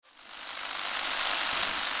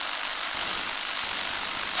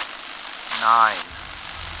9,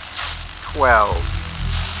 12,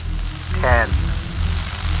 10,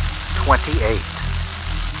 28,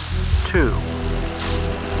 2,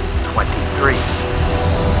 23.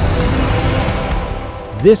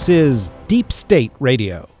 This is Deep State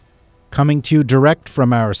Radio, coming to you direct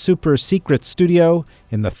from our super secret studio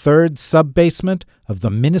in the third sub-basement of the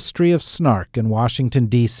Ministry of Snark in Washington,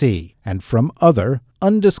 D.C., and from other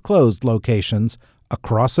undisclosed locations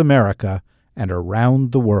across America and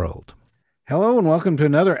around the world. Hello and welcome to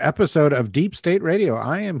another episode of Deep State Radio.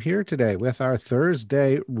 I am here today with our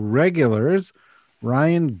Thursday regulars,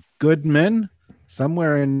 Ryan Goodman,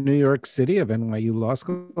 somewhere in New York City of NYU Law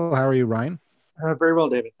School. How are you, Ryan? Very well,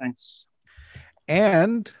 David. Thanks.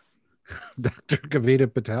 And Dr.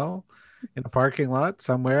 Kavita Patel in a parking lot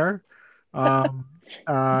somewhere.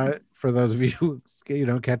 For those of you who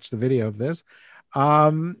don't catch the video of this,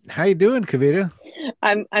 how you doing, Kavita?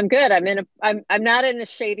 I'm good. I'm not in a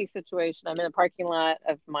shady situation. I'm in a parking lot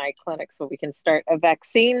of my clinic, so we can start a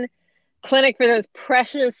vaccine clinic for those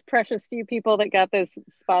precious few people that got those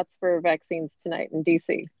spots for vaccines tonight in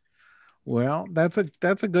DC. Well, that's a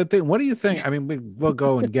good thing. What do you think? I mean, we'll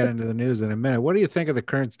go and get into the news in a minute. What do you think of the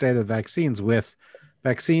current state of vaccines, with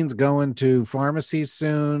vaccines going to pharmacies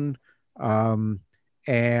soon? I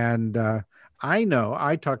know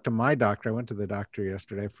I talked to my doctor. I went to the doctor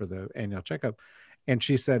yesterday for the annual checkup, and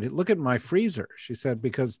she said, look at my freezer. She said,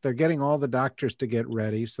 because they're getting all the doctors to get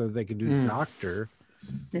ready so they can do doctor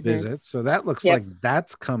visits. So that looks like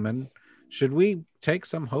that's coming. Should we take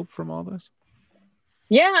some hope from all this?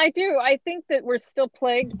 Yeah, I do. I think that we're still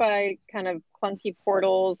plagued by kind of clunky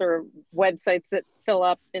portals or websites that fill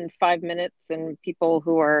up in 5 minutes and people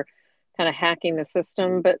who are kind of hacking the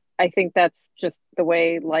system. But I think that's just the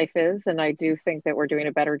way life is. And I do think that we're doing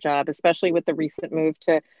a better job, especially with the recent move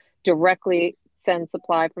to directly send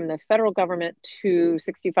supply from the federal government to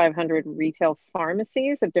 6,500 retail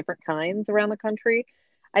pharmacies of different kinds around the country.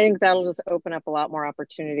 I think that'll just open up a lot more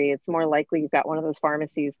opportunity. It's more likely you've got one of those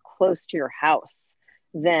pharmacies close to your house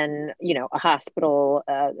than, a hospital,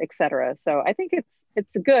 et cetera. So I think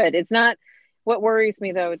it's good. It's not, what worries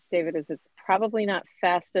me though, David, is it's probably not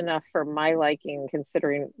fast enough for my liking,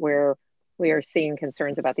 considering where we are seeing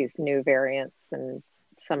concerns about these new variants and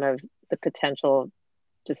some of the potential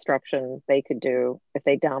destruction they could do if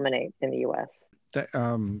they dominate in the U.S.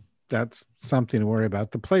 That's something to worry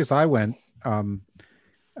about. The place I went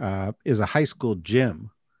is a high school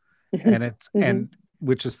gym, and it's and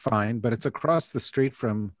which is fine, but it's across the street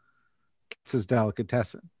from Katz's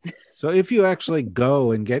Delicatessen. So if you actually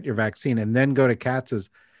go and get your vaccine and then go to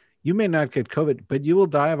Katz's, you may not get COVID, but you will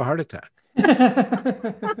die of a heart attack.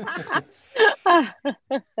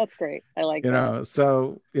 That's great. I like that.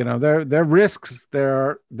 So there are risks.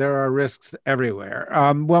 There are risks everywhere.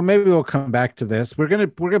 Well, maybe we'll come back to this. We're gonna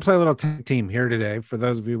play a little tag team here today. For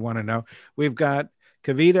those of you who want to know, we've got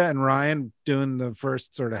Kavita and Ryan doing the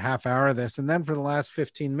first sort of half hour of this, and then for the last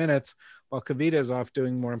 15 minutes, while Kavita is off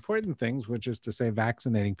doing more important things, which is to say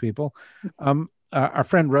vaccinating people, our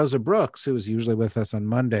friend Rosa Brooks, who is usually with us on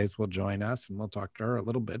Mondays, will join us, and we'll talk to her a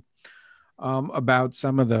little bit about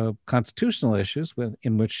some of the constitutional issues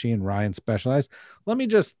in which she and Ryan specialize. Let me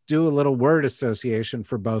just do a little word association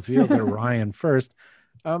for both of you. I'll go to Ryan first.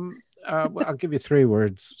 I'll give you 3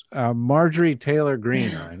 words. Marjorie Taylor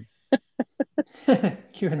Greene, Ryan.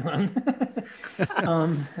 QAnon.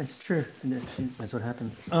 That's true. That's what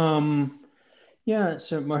happens.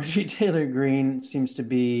 So Marjorie Taylor Greene seems to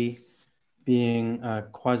be being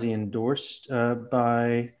quasi-endorsed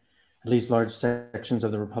by at least large sections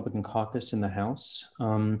of the Republican caucus in the House,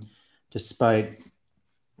 despite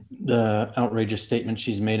the outrageous statements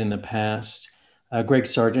she's made in the past. Greg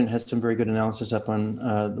Sargent has some very good analysis up on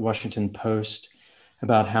the Washington Post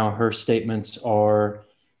about how her statements are,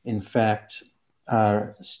 in fact,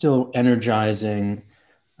 still energizing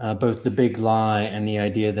both the big lie and the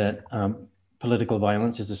idea that political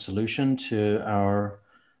violence is a solution to our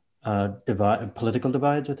political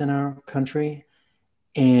divides within our country.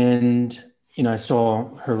 And, I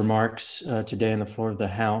saw her remarks today on the floor of the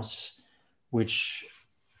House, which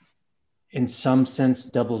in some sense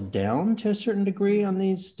doubled down to a certain degree on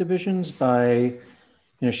these divisions by,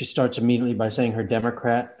 she starts immediately by saying her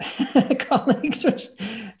Democrat colleagues, which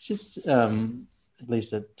just at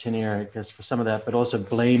least a tin air, I guess, for some of that, but also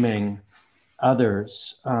blaming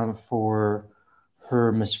others for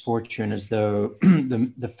her misfortune, as though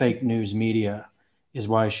the fake news media is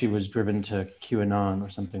why she was driven to QAnon or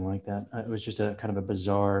something like that. It was just a kind of a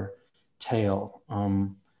bizarre tale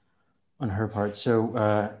on her part.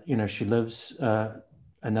 So, she lives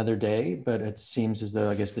another day, but it seems as though,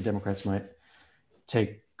 I guess, the Democrats might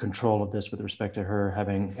take control of this with respect to her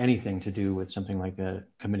having anything to do with something like a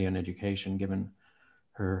Committee on Education, given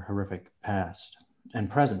her horrific past and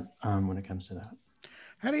present when it comes to that.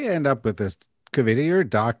 How do you end up with this, Kavita? You're a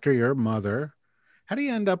doctor, you're a mother. How do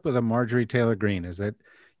you end up with a Marjorie Taylor Greene? Is it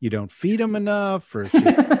you don't feed him enough, or she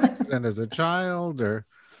had an accident as a child, or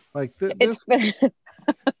like this?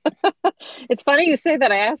 It's funny you say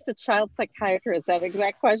that. I asked a child psychiatrist that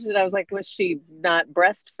exact question. I was like, was she not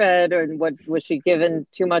breastfed, or was she given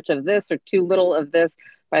too much of this or too little of this?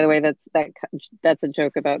 By the way, that's a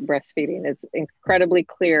joke about breastfeeding. It's incredibly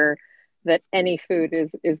clear that any food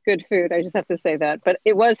is good food. I just have to say that. But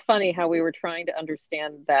it was funny how we were trying to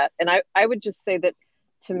understand that. And I would just say that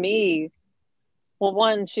to me, well,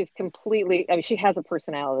 one, she's completely, I mean, she has a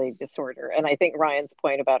personality disorder. And I think Ryan's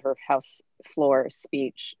point about her house floor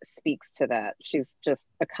speech speaks to that. She's just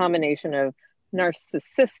a combination of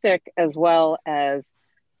narcissistic as well as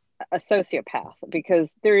a sociopath,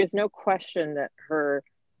 because there is no question that her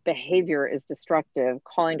behavior is destructive,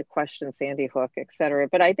 calling to question Sandy Hook, et cetera.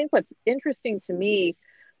 But I think what's interesting to me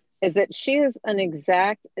is that she is an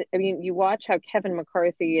exact, I mean, you watch how Kevin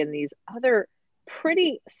McCarthy and these other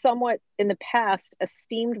pretty somewhat in the past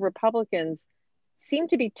esteemed Republicans seem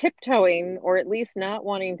to be tiptoeing, or at least not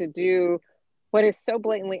wanting to do what is so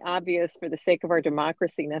blatantly obvious for the sake of our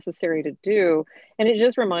democracy necessary to do. And it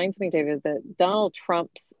just reminds me, David, that Donald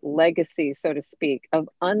Trump's legacy, so to speak, of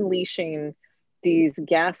unleashing these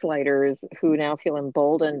gaslighters who now feel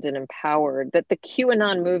emboldened and empowered, that the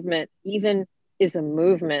QAnon movement even is a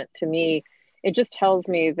movement, to me, it just tells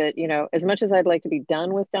me that, you know, as much as I'd like to be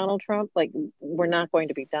done with Donald Trump, like, we're not going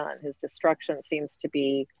to be done. His destruction seems to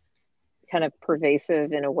be kind of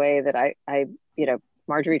pervasive in a way that I you know,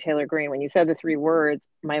 Marjorie Taylor Greene, when you said the three words,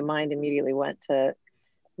 my mind immediately went to,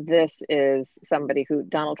 this is somebody who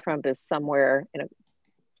Donald Trump is somewhere in a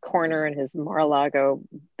corner in his Mar-a-Lago,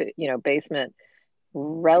 you know, basement,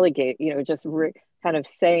 relegate, you know, just kind of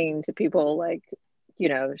saying to people like, you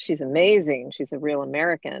know, she's amazing, she's a real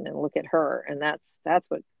American, and look at her. And that's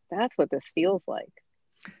what this feels like.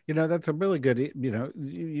 You know, that's a really good, you know,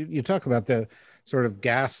 you talk about the sort of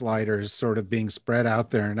gaslighters sort of being spread out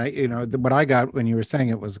there. And I, you know, what I got when you were saying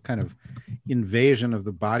it was kind of invasion of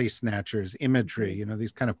the body snatchers imagery, you know,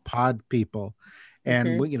 these kind of pod people.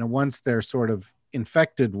 And, you know, once they're sort of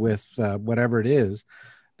infected with whatever it is,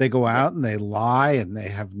 they go out and they lie and they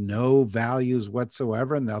have no values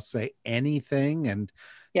whatsoever. And they'll say anything, and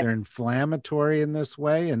they're inflammatory in this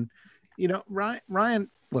way. And, you know, Ryan,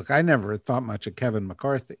 look, I never thought much of Kevin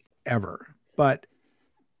McCarthy ever, but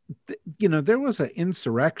you know, there was an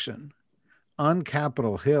insurrection on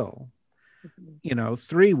Capitol Hill, you know,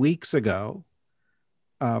 3 weeks ago.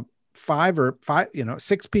 6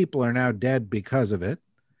 people are now dead because of it.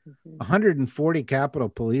 140 Capitol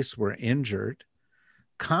Police were injured.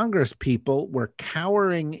 Congress people were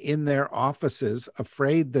cowering in their offices,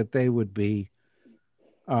 afraid that they would be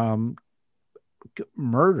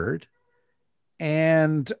murdered.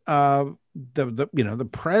 And the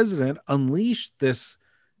president unleashed this,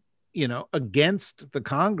 you know, against the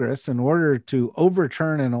Congress in order to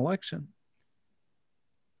overturn an election.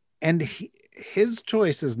 And his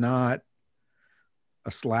choice is not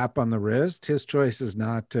a slap on the wrist. His choice is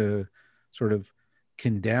not to sort of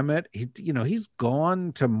condemn it. He's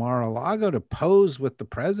gone to Mar-a-Lago to pose with the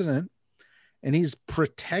president, and he's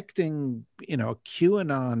protecting, you know, a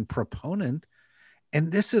QAnon proponent. And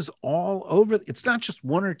this is all over. It's not just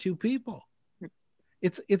one or two people.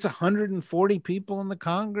 It's 140 people in the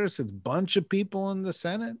Congress. It's a bunch of people in the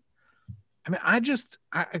Senate. I mean, I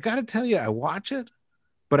got to tell you, I watch it,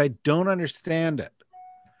 but I don't understand it.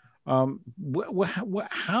 How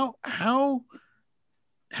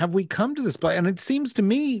have we come to this place? And it seems to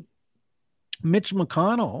me, Mitch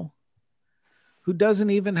McConnell, who doesn't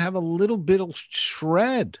even have a little bit of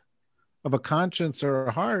shred of a conscience or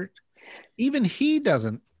a heart, even he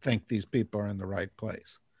doesn't think these people are in the right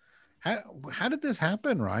place. How did this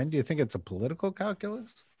happen, Ryan? Do you think it's a political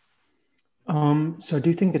calculus? So I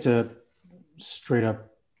do think it's a straight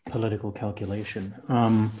up political calculation.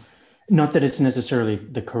 Not that it's necessarily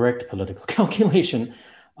the correct political calculation.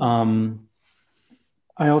 I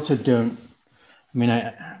also don't, I mean,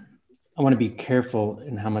 I want to be careful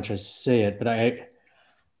in how much I say it, but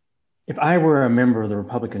if I were a member of the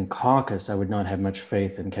Republican caucus, I would not have much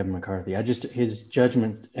faith in Kevin McCarthy. His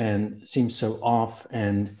judgment seems so off,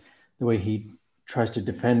 and the way he tries to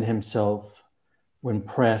defend himself when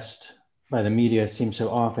pressed by the media seems so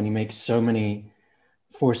off, and he makes so many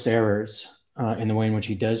forced errors in the way in which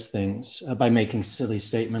he does things by making silly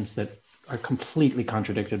statements that are completely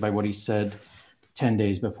contradicted by what he said 10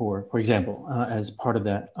 days before, for example, as part of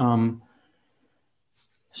that.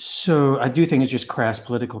 So I do think it's just crass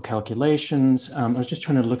political calculations. I was just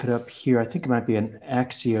trying to look it up here. I think it might be an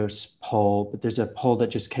Axios poll, but there's a poll that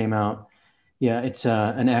just came out. Yeah, it's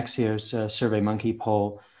an Axios Survey Monkey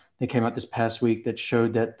poll that came out this past week that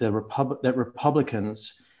showed that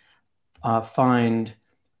Republicans find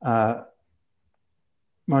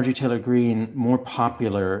Marjorie Taylor Greene more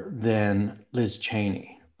popular than Liz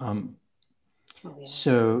Cheney.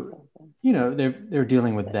 So, you know, they're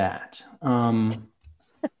dealing with that. And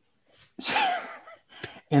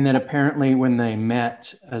then apparently when they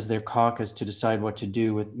met as their caucus to decide what to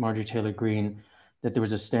do with Marjorie Taylor Greene, that there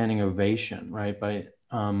was a standing ovation, right, by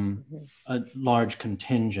a large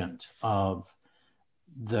contingent of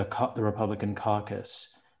the Republican caucus.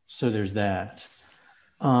 So there's that.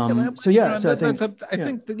 I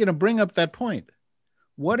think bring up that point.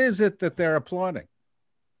 What is it that they're applauding?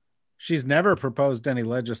 She's never proposed any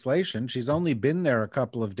legislation. She's only been there a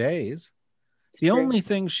couple of days. The only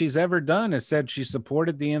thing she's ever done is said she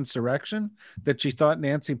supported the insurrection, that she thought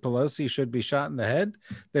Nancy Pelosi should be shot in the head,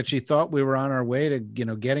 that she thought we were on our way to,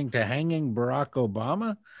 getting to hanging Barack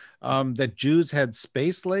Obama, that Jews had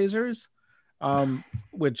space lasers,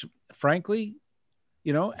 which frankly,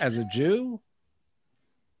 as a Jew,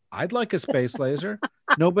 I'd like a space laser.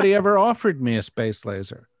 Nobody ever offered me a space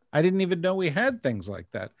laser. I didn't even know we had things like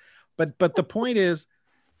that. But the point is,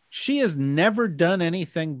 she has never done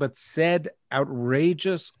anything but said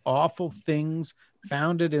outrageous, awful things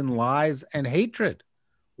founded in lies and hatred.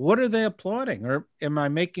 What are they applauding? Or am I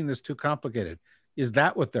making this too complicated? Is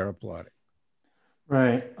that what they're applauding?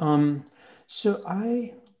 Right. So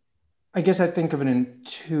I guess I think of it in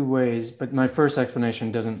two ways, but my first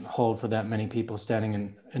explanation doesn't hold for that many people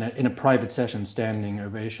standing in a private session, standing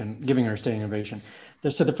ovation, giving her a standing ovation.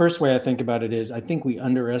 So the first way I think about it is I think we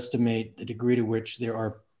underestimate the degree to which there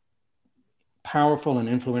are powerful and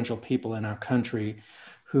influential people in our country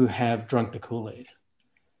who have drunk the Kool-Aid,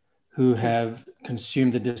 who have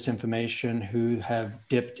consumed the disinformation, who have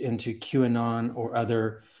dipped into QAnon or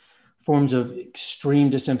other forms of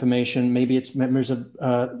extreme disinformation. Maybe it's members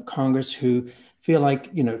of Congress who feel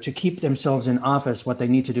like, to keep themselves in office, what they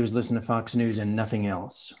need to do is listen to Fox News and nothing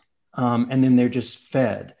else. And then they're just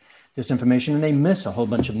fed this information and they miss a whole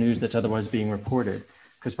bunch of news that's otherwise being reported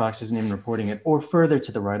because Fox isn't even reporting it, or further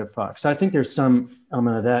to the right of Fox. So I think there's some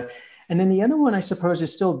element of that. And then the other one, I suppose,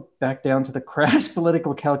 is still back down to the crass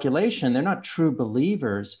political calculation. They're not true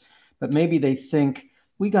believers, but maybe they think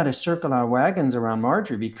we got to circle our wagons around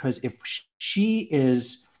Marjorie because if she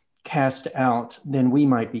is cast out, then we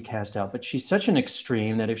might be cast out. But she's such an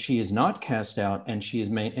extreme that if she is not cast out and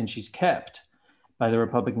she's kept by the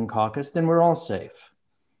Republican caucus, then we're all safe.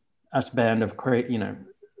 Us band of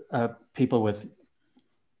people with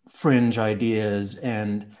fringe ideas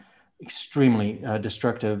and extremely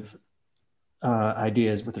destructive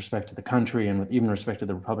ideas with respect to the country and with even respect to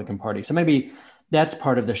the Republican Party. So maybe that's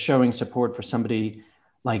part of the showing support for somebody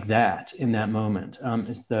like that in that moment.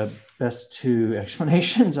 It's the best two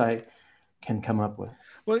explanations I can come up with.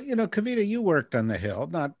 Well, Kavita, you worked on the Hill,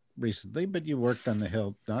 not recently, but you worked on the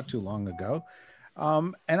Hill not too long ago.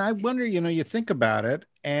 And I wonder, you think about it,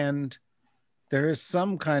 and there is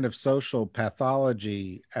some kind of social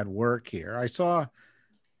pathology at work here. I saw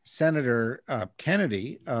Senator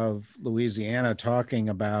Kennedy of Louisiana talking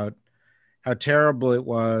about how terrible it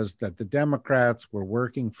was that the Democrats were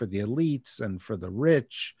working for the elites and for the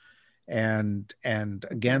rich and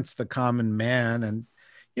against the common man. And,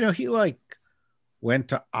 he went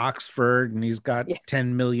to Oxford and he's got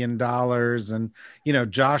 $10 million.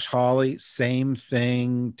 And, Josh Hawley, same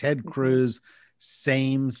thing. Ted Cruz,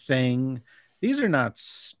 same thing. These are not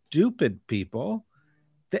stupid people.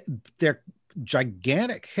 They're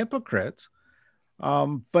gigantic hypocrites.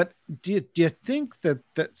 But do you think that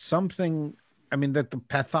something, that the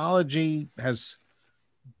pathology has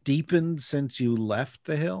deepened since you left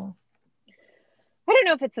the Hill? I don't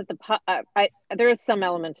know if it's at the there is some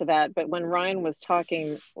element to that, but when Ryan was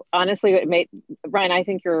talking, honestly, Ryan, I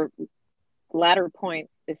think your latter point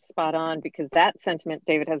is spot on because that sentiment,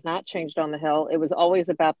 David, has not changed on the Hill. It was always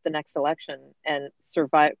about the next election and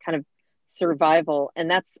survival. And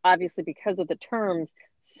that's obviously because of the terms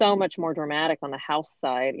so much more dramatic on the House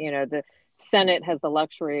side. The Senate has the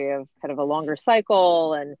luxury of kind of a longer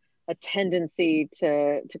cycle and a tendency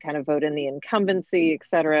to kind of vote in the incumbency, et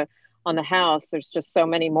cetera. On the House, there's just so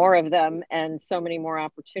many more of them and so many more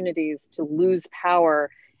opportunities to lose power.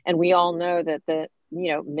 And we all know that the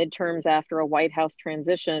midterms after a White House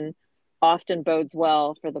transition often bodes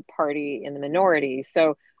well for the party in the minority.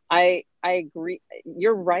 So I agree.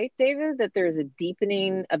 You're right, David, that there's a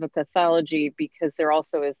deepening of a pathology because there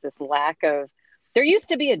also is this lack of, there used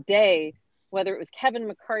to be a day whether it was Kevin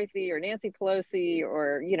McCarthy or Nancy Pelosi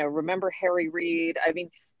or, remember Harry Reid. I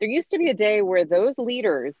mean, there used to be a day where those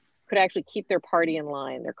leaders could actually keep their party in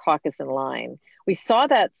line, their caucus in line. We saw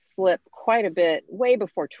that slip quite a bit way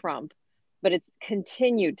before Trump, but it's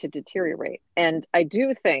continued to deteriorate. And I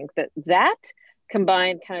do think that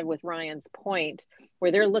combined kind of with Ryan's point,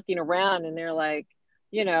 where they're looking around and they're like,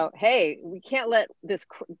 hey, we can't let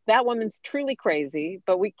that woman's truly crazy,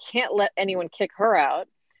 but we can't let anyone kick her out,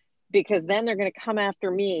 because then they're going to come after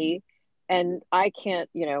me, and I can't,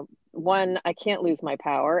 one, I can't lose my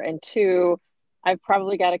power, and two, I've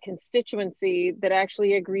probably got a constituency that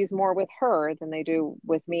actually agrees more with her than they do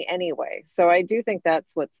with me anyway. So I do think that's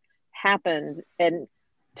what's happened. And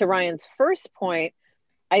to Ryan's first point,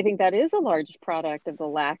 I think that is a large product of the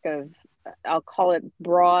lack of, I'll call it,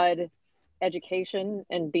 broad education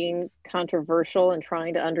and being controversial and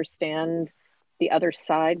trying to understand the other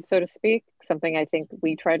side, so to speak. Something I think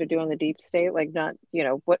we try to do on the deep state, like not,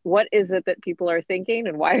 what is it that people are thinking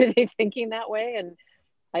and why are they thinking that way? And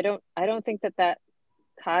I don't think that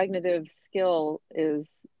cognitive skill is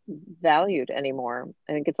valued anymore.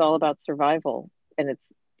 I think it's all about survival, and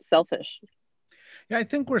it's selfish. Yeah, I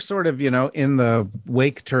think we're sort of, in the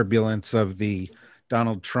wake turbulence of the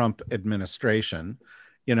Donald Trump administration,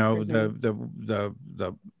 the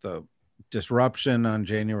disruption on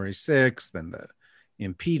January 6th and the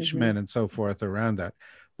impeachment and so forth around that.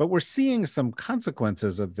 But we're seeing some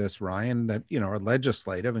consequences of this, Ryan, that, are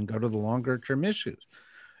legislative and go to the longer term issues.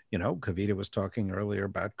 Kavita was talking earlier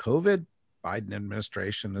about COVID. Biden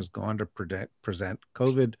administration has gone to present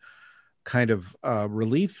COVID kind of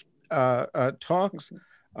relief talks.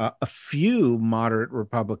 A few moderate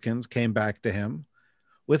Republicans came back to him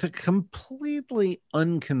with a completely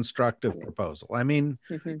unconstructive proposal. I mean,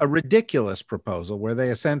 a ridiculous proposal where they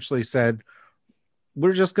essentially said,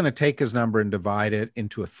 we're just going to take his number and divide it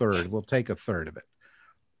into a third. We'll take a third of it.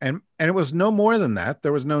 And it was no more than that.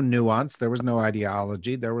 There was no nuance. There was no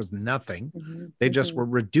ideology. There was nothing. They just were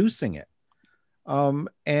reducing it. And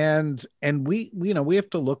we have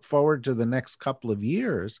to look forward to the next couple of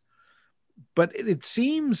years. But it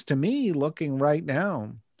seems to me, looking right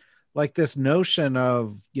now, like this notion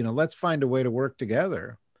of, let's find a way to work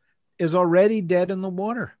together is already dead in the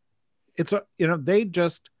water. It's, they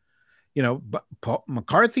just,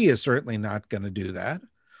 McCarthy is certainly not going to do that.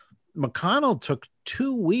 McConnell took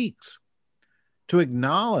 2 weeks to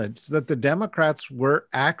acknowledge that the Democrats were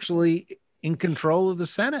actually in control of the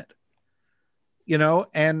Senate,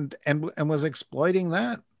 and was exploiting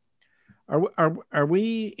that. Are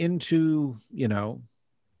we into,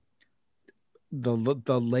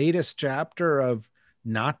 the latest chapter of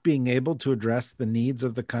not being able to address the needs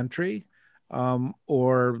of the country,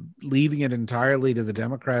 or leaving it entirely to the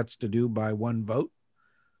Democrats to do by one vote?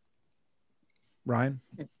 Ryan?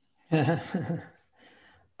 I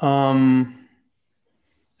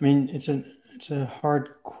mean, it's a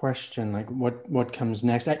hard question. Like what comes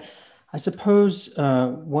next? I suppose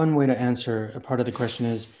one way to answer a part of the question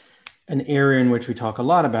is an area in which we talk a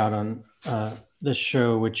lot about on this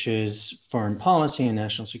show, which is foreign policy and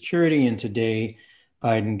national security. And today,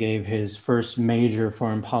 Biden gave his first major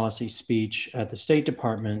foreign policy speech at the State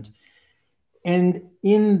Department. And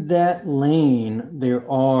in that lane, there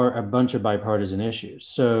are a bunch of bipartisan issues.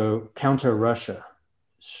 So counter Russia,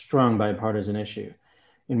 strong bipartisan issue,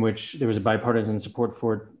 in which there was a bipartisan support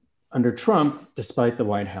for it under Trump, despite the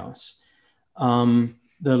White House.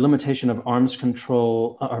 The limitation of arms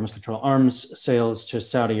sales to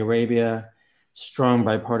Saudi Arabia, strong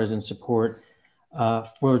bipartisan support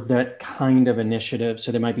for that kind of initiative.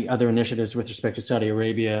 So there might be other initiatives with respect to Saudi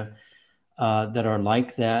Arabia that are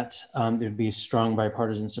like that. There'd be strong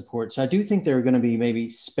bipartisan support. So I do think there are going to be maybe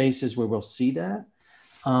spaces where we'll see that.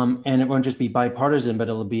 And it won't just be bipartisan, but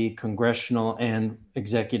it'll be congressional and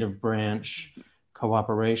executive branch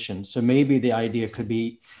cooperation. So maybe the idea could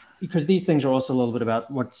be, because these things are also a little bit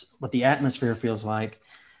about what the atmosphere feels like,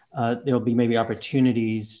 there'll be maybe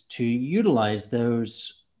opportunities to utilize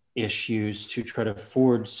those issues to try to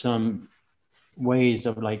forge some ways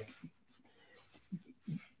of like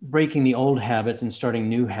breaking the old habits and starting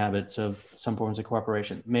new habits of some forms of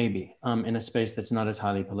cooperation, maybe in a space that's not as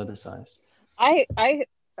highly politicized.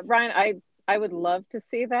 Ryan, I would love to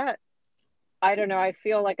see that. I don't know. I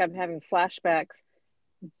feel like I'm having flashbacks.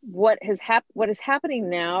 What is happening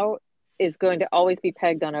now is going to always be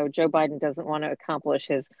pegged on, oh, Joe Biden doesn't want to accomplish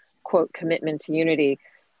his quote commitment to unity.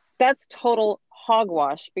 That's total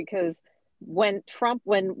hogwash, because when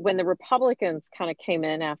the Republicans kind of came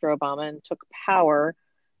in after Obama and took power,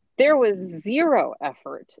 there was zero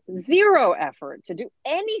effort to do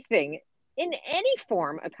anything in any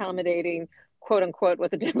form accommodating quote unquote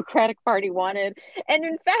what the Democratic Party wanted. And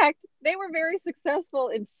in fact, they were very successful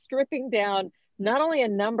in stripping down not only a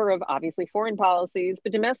number of obviously foreign policies,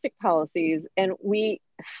 but domestic policies. And we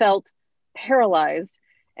felt paralyzed.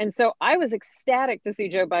 And so I was ecstatic to see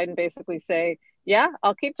Joe Biden basically say, yeah,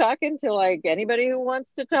 I'll keep talking to like anybody who wants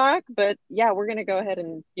to talk, but yeah, we're going to go ahead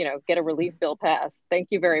and, get a relief bill passed. Thank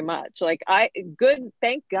you very much.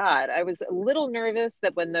 Thank God. I was a little nervous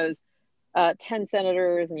that when those 10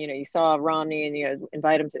 senators and, you saw Romney and,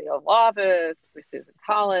 invite him to the Oval Office with Susan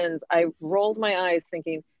Collins, I rolled my eyes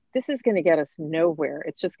thinking, this is going to get us nowhere.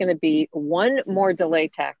 It's just going to be one more delay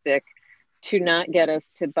tactic to not get us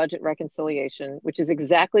to budget reconciliation, which is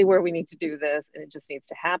exactly where we need to do this. And it just needs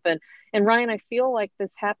to happen. And Ryan, I feel like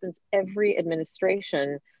this happens every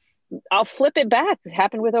administration. I'll flip it back. It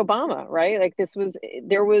happened with Obama, right? Like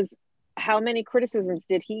there was, how many criticisms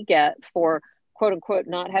did he get for quote unquote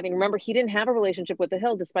not having, remember, he didn't have a relationship with the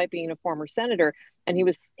Hill despite being a former senator. And he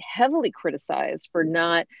was heavily criticized for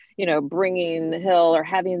not, bringing the Hill or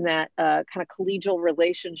having that kind of collegial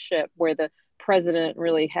relationship where the president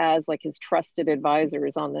really has like his trusted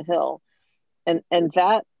advisors on the Hill. And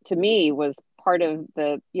that to me was part of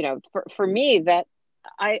the, for me, that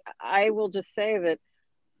I will just say that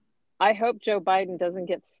I hope Joe Biden doesn't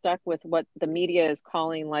get stuck with what the media is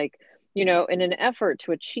calling like, in an effort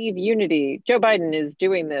to achieve unity. Joe Biden is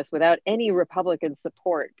doing this without any Republican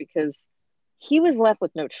support because he was left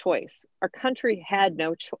with no choice. Our country has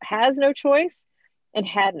no choice and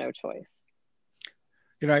had no choice.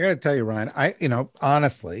 I got to tell you, Ryan,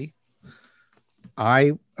 honestly,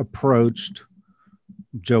 I approached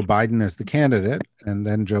Joe Biden as the candidate and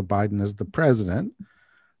then Joe Biden as the president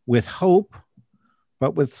with hope,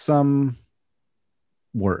 but with some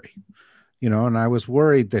worry, and I was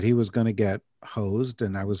worried that he was going to get hosed,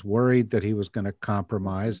 and I was worried that he was going to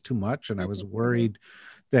compromise too much. And I was worried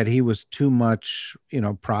that he was too much,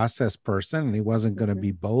 process person, and he wasn't going to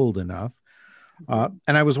be bold enough. And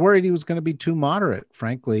I was worried he was going to be too moderate,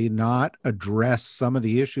 frankly, not address some of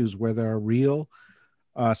the issues where there are real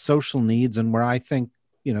social needs and where I think,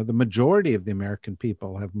 the majority of the American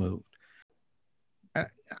people have moved.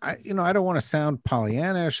 I don't want to sound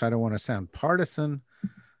Pollyannish. I don't want to sound partisan.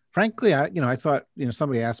 Frankly, I thought,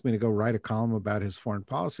 somebody asked me to go write a column about his foreign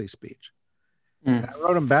policy speech. And I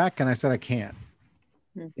wrote him back and I said, I can't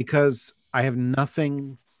because I have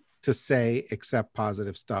nothing to say except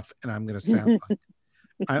positive stuff. And I'm going to sound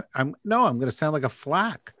like, I'm going to sound like a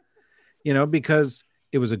flack, because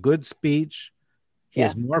it was a good speech. He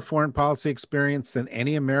has more foreign policy experience than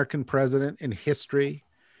any American president in history.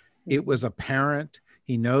 It was apparent.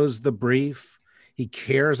 He knows the brief. He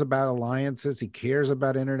cares about alliances. He cares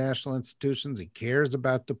about international institutions. He cares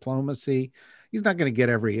about diplomacy. He's not going to get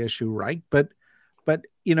every issue right, but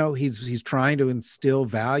he's trying to instill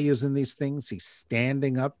values in these things. He's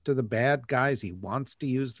standing up to the bad guys. He wants to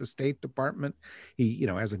use the State Department. He,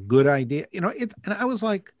 has a good idea. And I was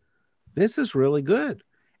like, this is really good.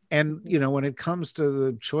 And when it comes to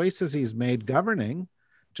the choices he's made governing,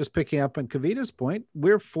 just picking up on Kavita's point,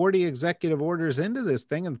 we're 40 executive orders into this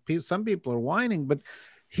thing, and some people are whining, but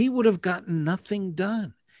he would have gotten nothing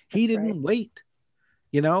done. He didn't wait,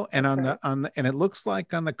 and and it looks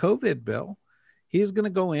like on the COVID bill, he's going to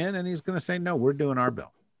go in and he's going to say, no, we're doing our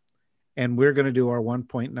bill and we're going to do our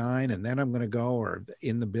 1.9. And then I'm going to go, or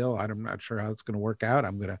in the bill, I'm not sure how it's going to work out.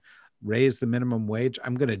 I'm going to raise the minimum wage.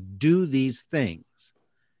 I'm going to do these things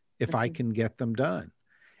if I can get them done.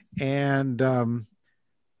 And,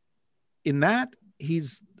 in that,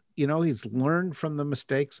 he's learned from the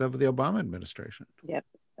mistakes of the Obama administration. Yep.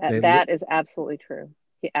 That is absolutely true.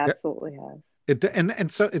 He absolutely has.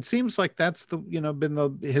 And so it seems like that's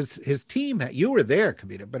been his team. You were there,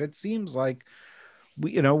 Kavita, but it seems like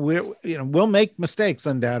we'll make mistakes.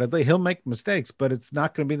 Undoubtedly, he'll make mistakes, but it's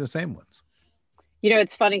not going to be the same ones.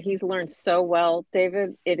 It's funny. He's learned so well,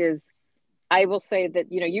 David. It is. I will say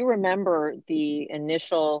that you remember the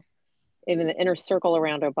initial. In the inner circle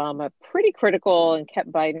around Obama, pretty critical and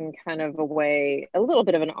kept Biden kind of away, a little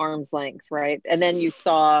bit of an arm's length, right? And then you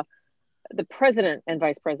saw the president and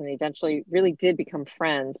vice president eventually really did become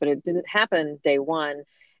friends, but it didn't happen day one.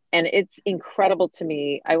 And it's incredible to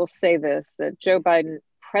me. I will say this, that Joe Biden,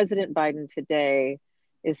 President Biden today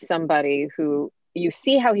is somebody who you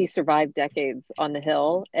see how he survived decades on the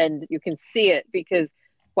Hill, and you can see it because,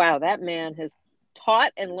 wow, that man has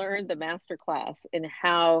taught and learned the master class in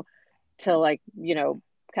how to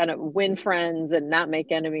kind of win friends and not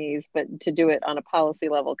make enemies, but to do it on a policy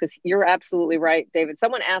level. Because you're absolutely right, David.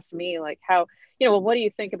 Someone asked me how, what do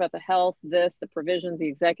you think about the health, the provisions, the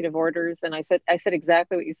executive orders? And I said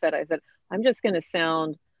exactly what you said. I said, I'm just going to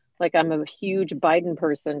sound like I'm a huge Biden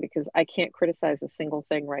person because I can't criticize a single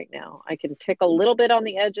thing right now. I can pick a little bit on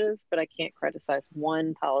the edges, but I can't criticize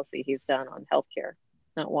one policy he's done on healthcare.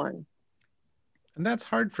 Not one. And that's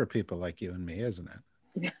hard for people like you and me, isn't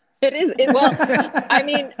it? It is. Well, I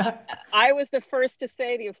mean, I was the first to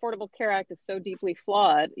say the Affordable Care Act is so deeply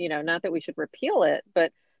flawed, not that we should repeal it,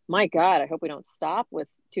 but my God, I hope we don't stop with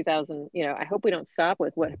 2000, I hope we don't stop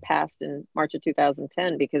with what passed in March of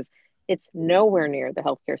 2010, because it's nowhere near the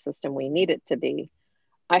healthcare system we need it to be.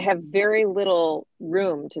 I have very little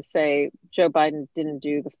room to say Joe Biden didn't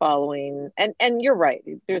do the following. And you're right.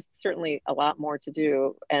 There's certainly a lot more to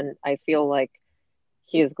do. And I feel like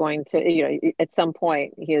he is going to, at some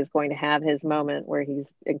point, he is going to have his moment where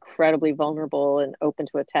he's incredibly vulnerable and open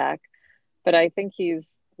to attack. But I think he's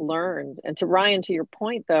learned. And to Ryan, to your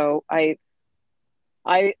point, though, I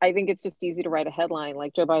think it's just easy to write a headline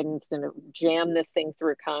like Joe Biden's going to jam this thing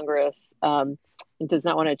through Congress and does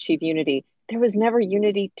not want to achieve unity. There was never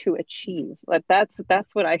unity to achieve. But that's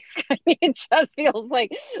what I mean, it just feels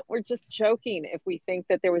like we're just joking if we think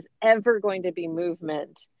that there was ever going to be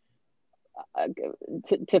movement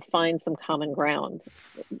to find some common ground.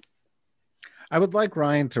 I would like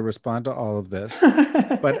Ryan to respond to all of this,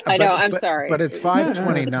 but I know, I'm sorry, but it's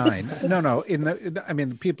 5:29. No. I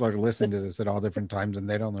mean, people are listening to this at all different times, and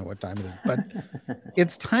they don't know what time it is. But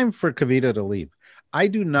it's time for Kavita to leave. I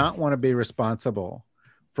do not want to be responsible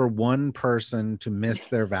for one person to miss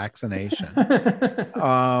their vaccination.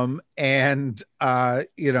 Brian and I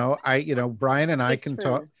can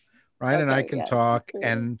talk. Brian and I can talk,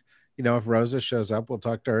 and if Rosa shows up, we'll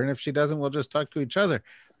talk to her, and if she doesn't, we'll just talk to each other.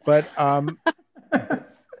 But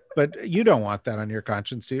but you don't want that on your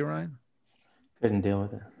conscience, do you, Ryan? Couldn't deal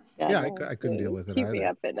with it. Yeah, I couldn't deal with it Keep either. me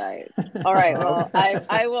up at night. All right. Well,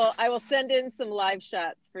 I will send in some live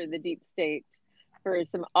shots for the deep state for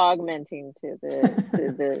some augmenting to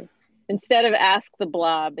the instead of ask the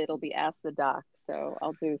blob, it'll be ask the doc. So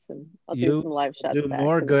I'll do some live shots. Do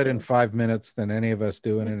more good in 5 minutes than any of us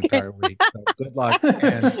do in an entire week. So good luck.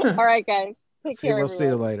 And all right, guys. We'll see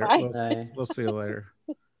you later. We'll see you later.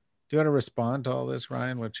 Do you want to respond to all this,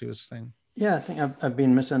 Ryan, what she was saying? Yeah, I think I've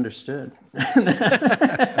been misunderstood. I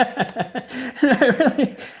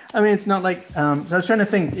mean, it's not like, so I was trying to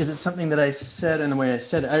think, is it something that I said in the way I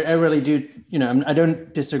said it? I really do, I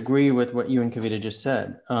don't disagree with what you and Kavita just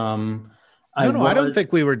said. I don't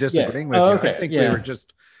think we were disagreeing with you. Okay. I think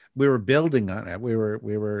we were building on it. We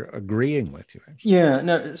were agreeing with you. Actually. Yeah,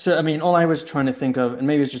 no. So, I mean, all I was trying to think of, and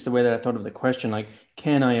maybe it's just the way that I thought of the question, like,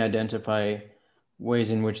 can I identify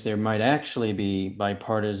ways in which there might actually be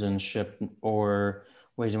bipartisanship or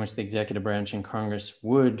ways in which the executive branch and Congress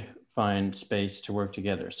would find space to work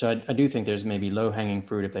together. So I do think there's maybe low-hanging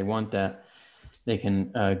fruit. If they want that, they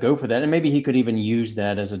can go for that. And maybe he could even use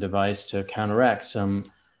that as a device to counteract some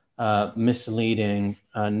misleading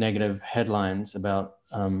negative headlines about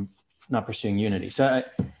not pursuing unity. So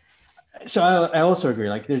I also agree,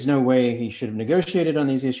 like there's no way he should have negotiated on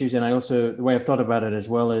these issues. And the way I've thought about it as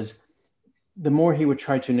well is, the more he would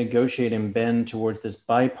try to negotiate and bend towards this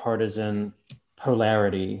bipartisan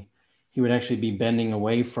polarity, he would actually be bending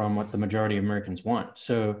away from what the majority of Americans want.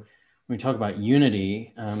 So when we talk about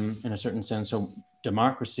unity, in a certain sense, so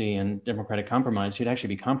democracy and democratic compromise, he'd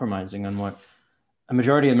actually be compromising on what a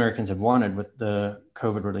majority of Americans have wanted with the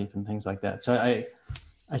COVID relief and things like that. So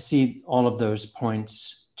I see all of those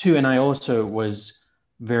points too. And I also was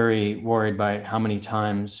very worried by how many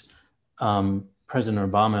times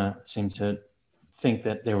President Obama seemed to think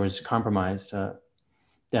that there was compromise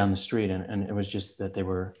down the street, and it was just that they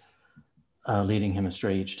were leading him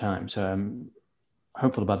astray each time. So I'm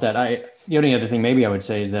hopeful about that. The only other thing maybe I would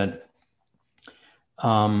say is that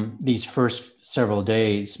these first several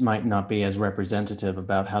days might not be as representative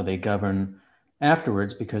about how they govern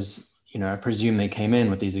afterwards, because I presume they came in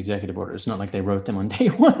with these executive orders. It's not like they wrote them on day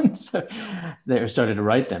one. So they started to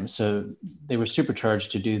write them. So they were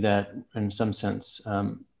supercharged to do that in some sense,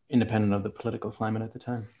 independent of the political climate at the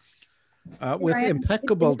time. With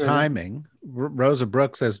impeccable timing, Rosa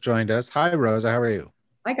Brooks has joined us. Hi, Rosa. How are you?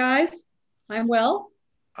 Hi, guys. I'm well.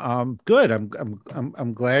 Good.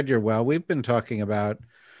 I'm glad you're well. We've been talking about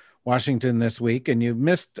Washington this week, and you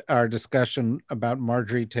missed our discussion about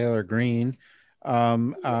Marjorie Taylor Greene.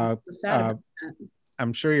 I'm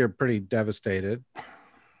sure you're pretty devastated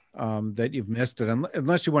that you've missed it,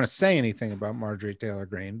 unless you want to say anything about Marjorie Taylor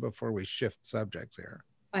Greene before we shift subjects here.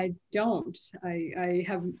 I don't.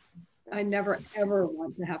 I never ever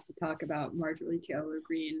want to have to talk about Marjorie Taylor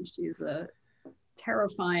Greene. She's a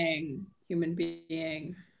terrifying human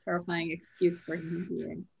being, terrifying excuse for a human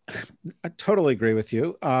being. I totally agree with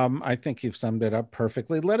you. I think you've summed it up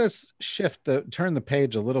perfectly. Let us turn the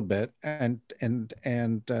page a little bit and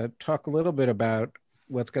talk a little bit about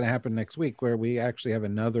what's going to happen next week, where we actually have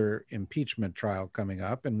another impeachment trial coming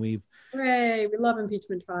up, and Hooray, we love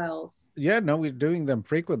impeachment trials. yeah, no, we're doing them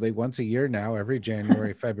frequently, once a year now. Every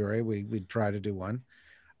January, February, we try to do one.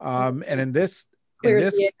 And in this,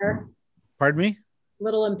 The air. Pardon me.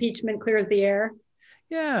 Little impeachment clears the air.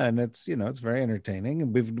 Yeah, and it's it's very entertaining,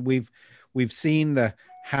 and we've seen the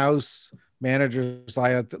House managers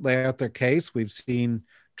lay out their case. We've seen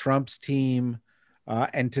Trump's team,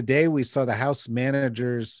 and today we saw the House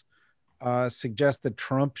managers suggest that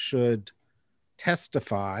Trump should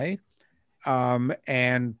testify,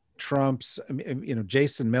 and Trump's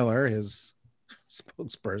Jason Miller, his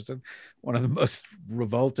spokesperson, one of the most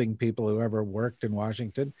revolting people who ever worked in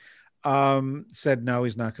Washington, said no,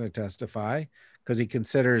 he's not going to testify because he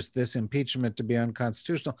considers this impeachment to be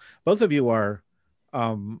unconstitutional. Both of you are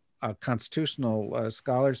constitutional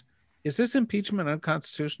scholars. Is this impeachment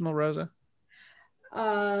unconstitutional, Rosa?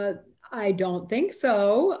 I don't think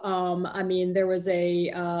so. I mean, there was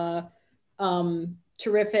a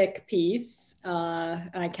terrific piece, and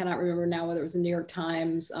I cannot remember now whether it was the New York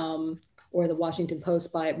Times or the Washington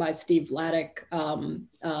Post by Steve Vladeck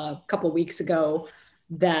a couple of weeks ago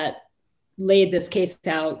that laid this case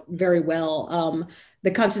out very well. The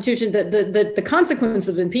Constitution, the consequence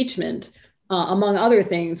of impeachment, among other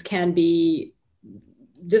things, can be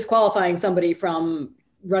disqualifying somebody from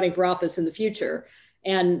running for office in the future.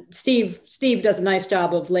 And Steve does a nice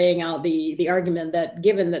job of laying out the argument that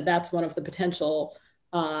given that that's one of the potential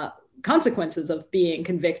consequences of being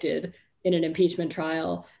convicted in an impeachment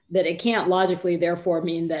trial, that it can't logically therefore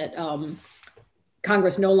mean that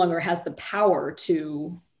Congress no longer has the power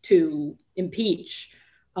to impeach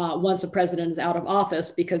once a president is out of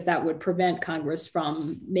office, because that would prevent Congress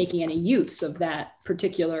from making any use of that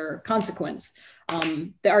particular consequence.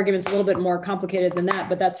 The argument's a little bit more complicated than that,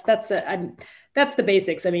 but that's the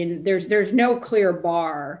basics. I mean, there's no clear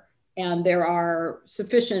bar, and there are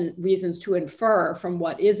sufficient reasons to infer from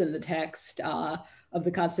what is in the text of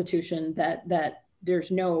the Constitution that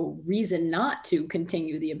there's no reason not to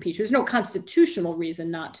continue the impeachment. There's no constitutional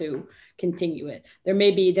reason not to continue it. There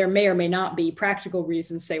may or may not be practical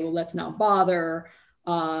reasons, say, well, let's not bother,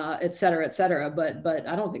 et cetera, et cetera. But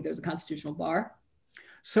I don't think there's a constitutional bar.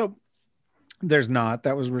 So there's not.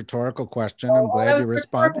 That was a rhetorical question. I'm glad you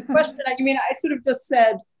responded. Question. You mean I should have just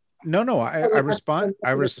said. No. I respond.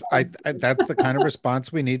 That's the kind of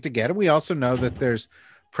response we need to get. And we also know that there's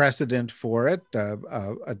precedent for it.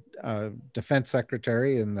 A defense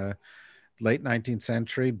secretary in the late 19th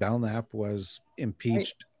century, Belknap, was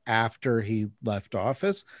impeached after he left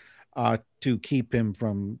office to keep him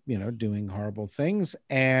from, doing horrible things.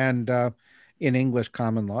 And in English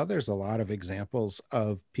common law, there's a lot of examples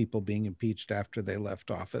of people being impeached after they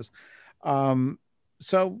left office.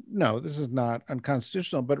 So no, this is not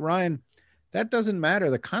unconstitutional. But Ryan, that doesn't matter.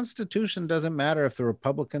 The Constitution doesn't matter if the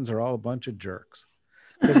Republicans are all a bunch of jerks.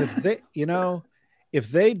 Because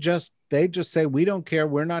if they just say, we don't care,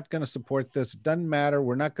 we're not going to support this, it doesn't matter,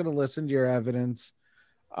 we're not going to listen to your evidence,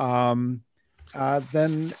 then I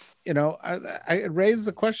raise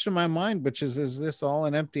the question in my mind, which is this all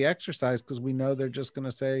an empty exercise? Because we know they're just going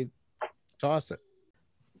to say, toss it.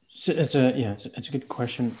 So it's a good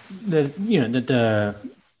question. The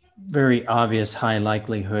very obvious high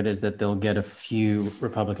likelihood is that they'll get a few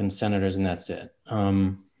Republican senators and that's it.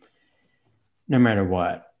 No matter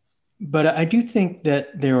what. But I do think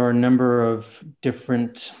that there are a number of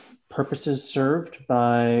different purposes served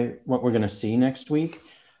by what we're going to see next week.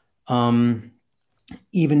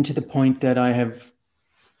 Even to the point that I have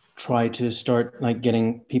tried to start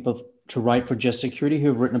getting people to write for Just Security who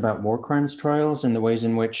have written about war crimes trials and the ways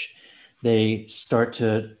in which they start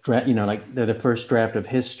to draft, they're the first draft of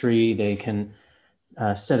history. They can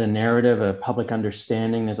set a narrative, a public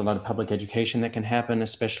understanding. There's a lot of public education that can happen,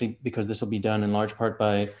 especially because this will be done in large part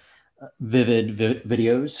by vivid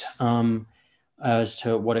videos as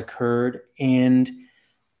to what occurred. And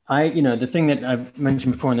the thing that I've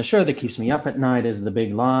mentioned before on the show that keeps me up at night is the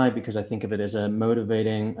big lie, because I think of it as a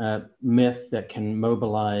motivating myth that can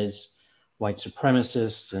mobilize white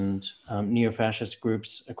supremacists and neo-fascist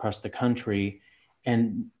groups across the country.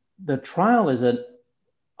 And the trial is an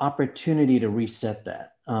opportunity to reset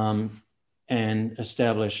that and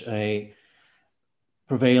establish a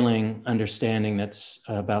prevailing understanding that's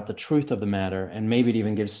about the truth of the matter, and maybe it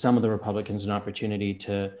even gives some of the Republicans an opportunity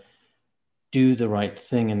to do the right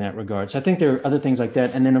thing in that regard. So I think there are other things like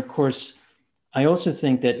that. And then, of course, I also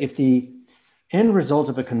think that if the end result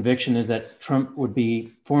of a conviction is that Trump would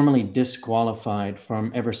be formally disqualified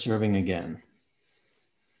from ever serving again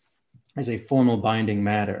as a formal binding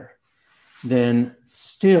matter, then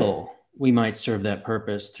still we might serve that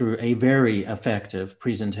purpose through a very effective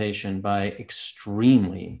presentation by an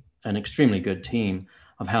extremely good team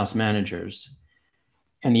of House managers.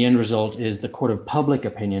 And the end result is the court of public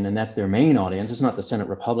opinion, and that's their main audience. It's not the Senate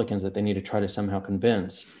Republicans that they need to try to somehow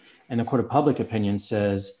convince. And the court of public opinion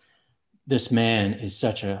says, this man is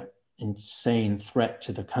such an insane threat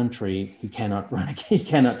to the country. He cannot run.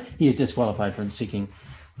 He is disqualified from seeking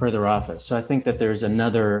further office. So I think that there's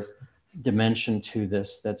another dimension to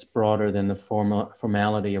this that's broader than the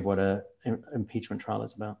formality of what an impeachment trial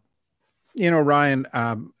is about. You know, Ryan,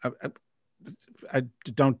 I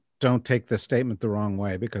don't take this statement the wrong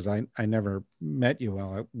way, because I never met you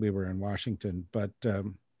while we were in Washington, but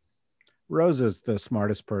Rosa's the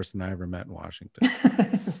smartest person I ever met in Washington.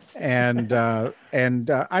 and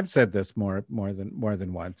I've said this more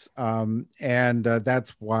than once. And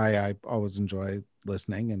that's why I always enjoy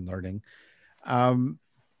listening and learning.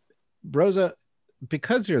 Rosa,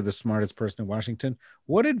 because you're the smartest person in Washington,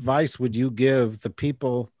 what advice would you give the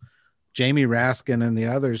people, Jamie Raskin and the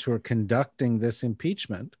others who are conducting this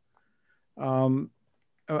impeachment,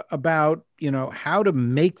 about, how to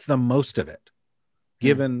make the most of it,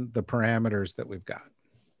 given the parameters that we've got?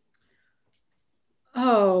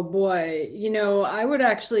 Oh boy, I would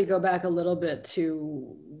actually go back a little bit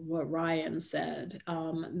to what Ryan said,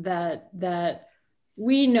 that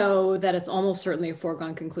we know that it's almost certainly a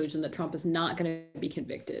foregone conclusion that Trump is not going to be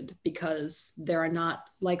convicted, because there are not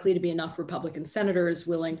likely to be enough Republican senators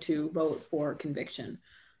willing to vote for conviction.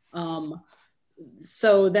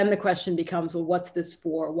 So then the question becomes, well, what's this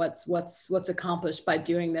for? What's accomplished by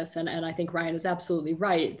doing this? And I think Ryan is absolutely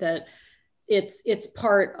right that it's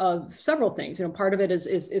part of several things. Part of it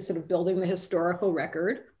is sort of building the historical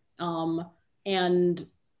record, and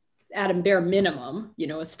at a bare minimum,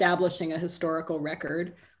 establishing a historical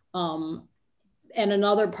record. And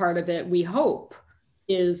another part of it, we hope,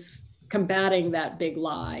 is combating that big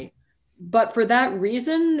lie. But for that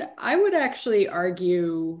reason, I would actually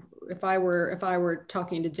argue, if I were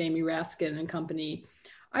talking to Jamie Raskin and company,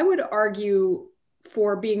 I would argue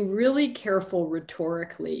for being really careful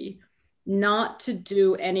rhetorically not to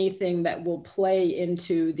do anything that will play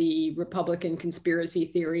into the Republican conspiracy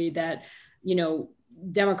theory that,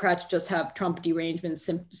 Democrats just have Trump derangement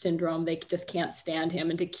syndrome. They just can't stand him.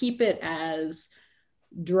 And to keep it as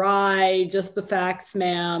dry, just the facts,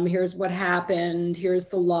 ma'am. Here's what happened. Here's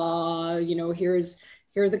the law. Here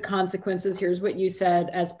are the consequences. Here's what you said,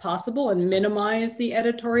 as possible, and minimize the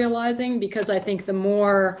editorializing, because I think the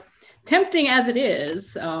more tempting as it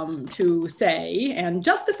is to say, and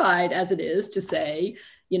justified as it is to say,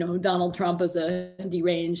 Donald Trump is a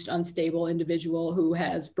deranged, unstable individual who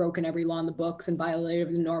has broken every law in the books and violated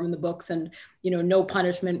every norm in the books, and no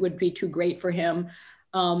punishment would be too great for him.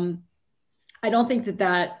 I don't think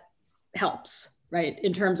that helps, right?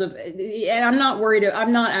 In terms of, and I'm not worried.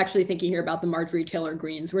 I'm not actually thinking here about the Marjorie Taylor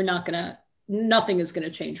Greenes. Nothing is going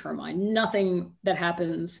to change her mind. Nothing that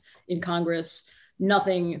happens in Congress,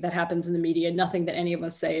 nothing that happens in the media, nothing that any of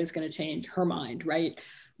us say is going to change her mind, right?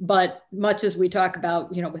 But much as we talk about,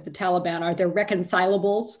 with the Taliban, are there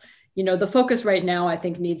reconcilables? The focus right now, I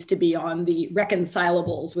think, needs to be on the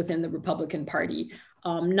reconcilables within the Republican Party,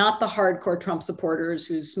 not the hardcore Trump supporters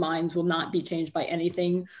whose minds will not be changed by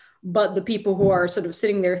anything, but the people who are sort of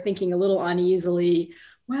sitting there thinking a little uneasily,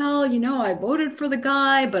 well, I voted for the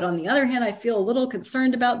guy, but on the other hand, I feel a little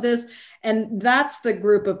concerned about this. And that's the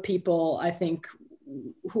group of people, I think,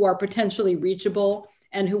 who are potentially reachable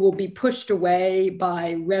and who will be pushed away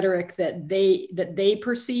by rhetoric that they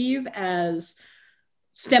perceive as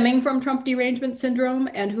stemming from Trump derangement syndrome,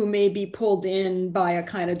 and who may be pulled in by a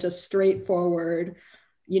kind of just straightforward,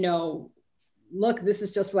 look, this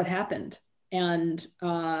is just what happened. And,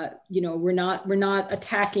 we're not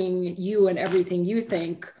attacking you and everything you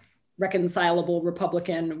think reconcilable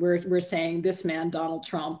Republican. We're saying this man, Donald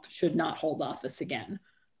Trump, should not hold office again.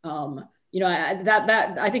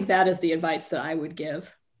 I think that is the advice that I would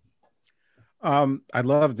give. I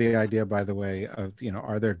love the idea, by the way, of,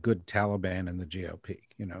 are there good Taliban in the GOP?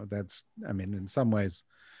 In some ways,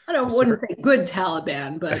 wouldn't say good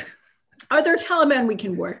Taliban, but are there Taliban we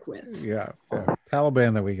can work with? Yeah,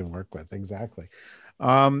 Taliban that we can work with. Exactly.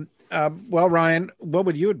 Well, Ryan, what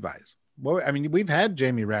would you advise? Well, we've had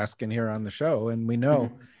Jamie Raskin here on the show, and we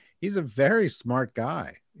know he's a very smart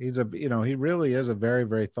guy. He really is a very,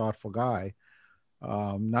 very thoughtful guy.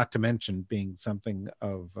 Not to mention being something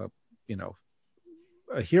of,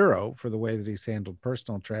 a hero for the way that he's handled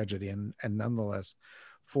personal tragedy and nonetheless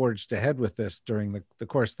forged ahead with this during the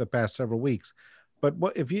course of the past several weeks. But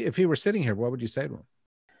what if he were sitting here, what would you say to him?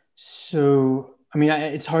 So, I mean,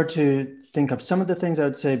 it's hard to think of some of the things I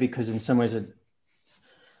would say, because in some ways it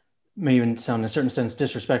may even sound in a certain sense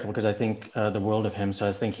disrespectful, because I think the world of him. So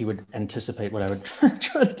I think he would anticipate what I would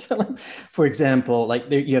try to tell him. For example, like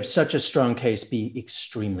you have such a strong case, be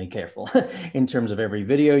extremely careful in terms of every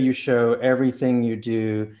video you show, everything you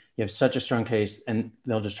do. You have such a strong case, and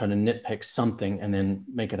they'll just try to nitpick something and then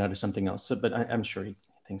make it out of something else. So, but I'm sure he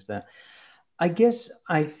thinks that. I guess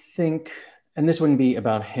I think, and this wouldn't be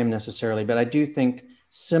about him necessarily, but I do think,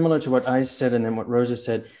 similar to what I said and then what Rosa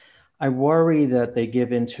said, I worry that they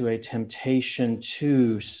give into a temptation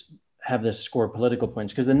to have this score political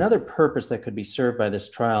points, because another purpose that could be served by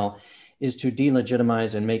this trial is to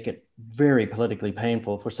delegitimize and make it very politically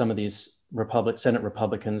painful for some of these Senate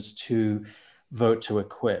Republicans to vote to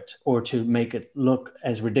acquit, or to make it look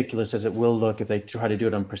as ridiculous as it will look if they try to do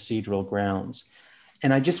it on procedural grounds.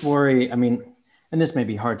 And I just worry, I mean, and this may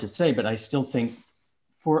be hard to say, but I still think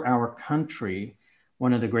for our country,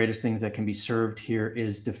 one of the greatest things that can be served here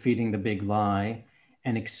is defeating the big lie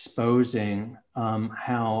and exposing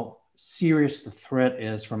how serious the threat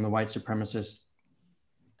is from the white supremacist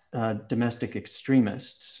domestic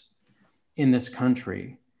extremists in this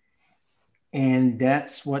country. And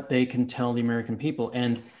that's what they can tell the American people.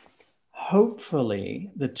 And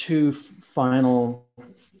hopefully the two final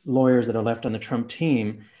lawyers that are left on the Trump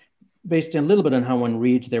team, based a little bit on how one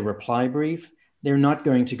reads their reply brief, they're not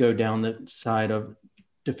going to go down the side of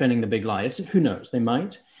defending the big lie. Who knows, they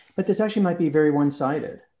might, but this actually might be very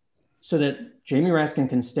one-sided, so that Jamie Raskin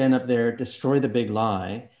can stand up there, destroy the big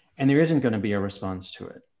lie, and there isn't going to be a response to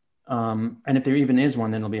it. And if there even is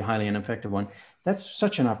one, then it'll be a highly ineffective one. That's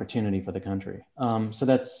such an opportunity for the country. So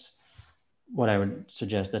that's what I would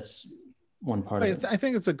suggest. That's one part of it. I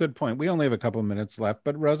think it's a good point. We only have a couple of minutes left,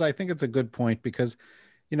 but Rosa, I think it's a good point, because,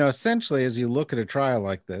 you know, essentially, as you look at a trial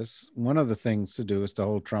like this, one of the things to do is to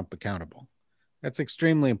hold Trump accountable. That's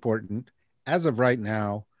extremely important. As of right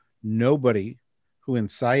now, nobody who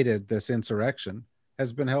incited this insurrection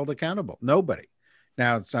has been held accountable. Nobody.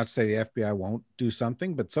 Now, it's not to say the FBI won't do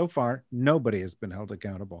something, but so far, nobody has been held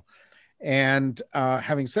accountable. And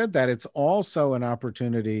having said that, it's also an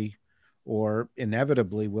opportunity, or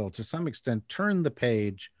inevitably will, to some extent, turn the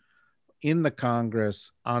page in the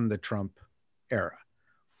Congress on the Trump era.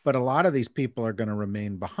 But a lot of these people are going to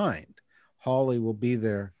remain behind. Hawley will be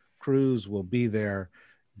there. Cruz will be there.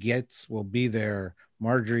 Gaetz will be there.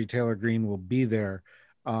 Marjorie Taylor Greene will be there.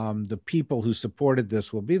 The people who supported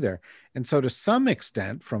this will be there. And so to some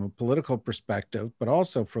extent, from a political perspective, but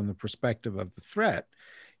also from the perspective of the threat,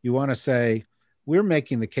 you want to say, we're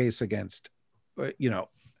making the case against,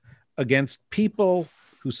 against people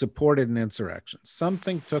who supported an insurrection.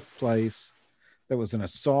 Something took place that was an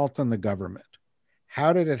assault on the government.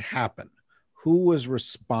 How did it happen? Who was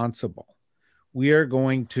responsible? We are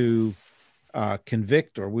going to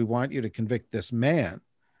convict, or we want you to convict this man,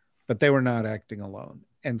 but they were not acting alone.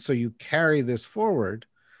 And so you carry this forward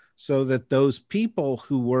so that those people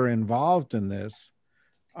who were involved in this,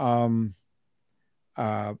 also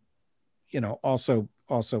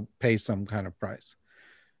pay some kind of price.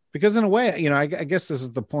 Because in a way, I guess this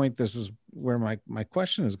is the point. This is where my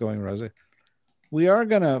question is going, Rosa. We are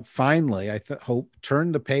going to finally, I hope,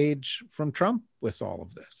 turn the page from Trump with all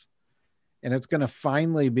of this. And it's going to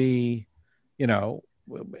finally be,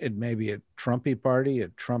 it may be a Trumpy party, a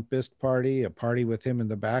Trumpist party, a party with him in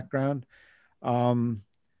the background. But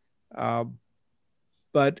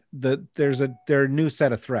there are a new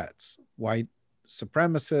set of threats: white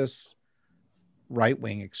supremacists,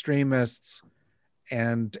 right-wing extremists,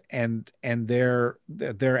 and their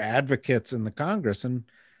advocates in the Congress. And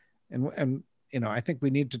I think we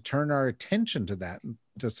need to turn our attention to that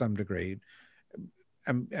to some degree.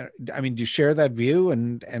 I mean, do you share that view?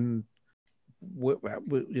 And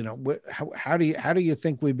how do you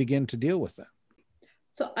think we begin to deal with that?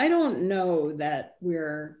 So I don't know that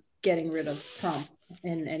we're getting rid of Trump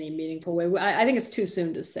in any meaningful way. I think it's too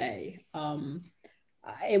soon to say.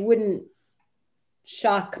 It wouldn't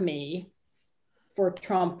shock me for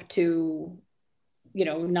Trump to, he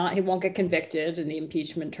won't get convicted in the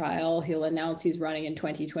impeachment trial. He'll announce he's running in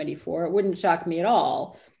 2024. It wouldn't shock me at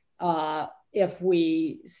all if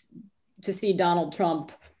to see Donald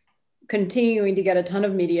Trump continuing to get a ton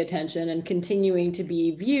of media attention and continuing to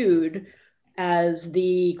be viewed as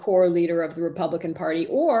the core leader of the Republican Party,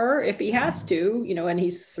 or if he has to, and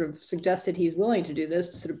he's sort of suggested he's willing to do this,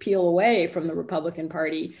 to sort of peel away from the Republican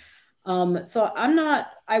Party. So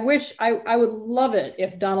I would love it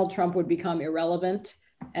if Donald Trump would become irrelevant.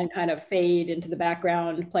 and kind of fade into the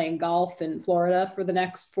background playing golf in Florida for the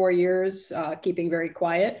next 4 years, keeping very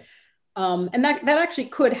quiet. And that actually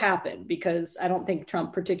could happen, because I don't think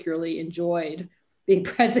Trump particularly enjoyed being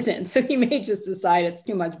president. So he may just decide it's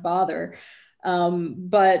too much bother.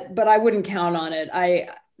 But I wouldn't count on it.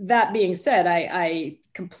 That being said, I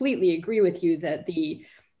completely agree with you that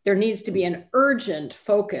there needs to be an urgent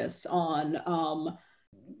focus on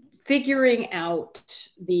figuring out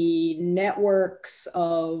the networks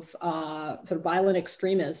of sort of violent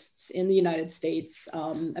extremists in the United States.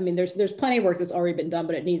 I mean, there's plenty of work that's already been done,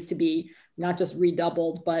 but it needs to be not just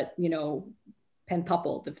redoubled, but,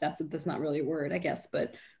 pentupled, if that's not really a word, I guess,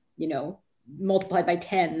 but, multiplied by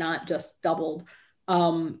 10, not just doubled.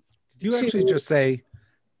 Did you actually just say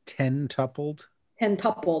tentupled?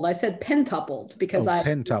 Pentupled. I said pentupled because I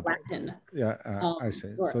pentupled. Latin. Yeah, I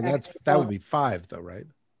see. So that would be 5, though, right?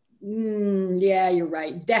 Yeah, you're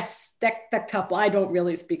right. Dectuple. I don't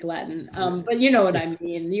really speak Latin, but you know what I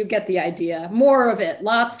mean. You get the idea. More of it.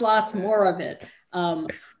 Lots more of it.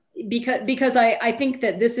 Because I think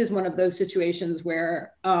that this is one of those situations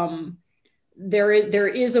where there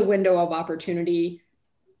is a window of opportunity.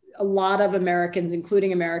 A lot of Americans,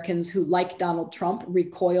 including Americans who like Donald Trump,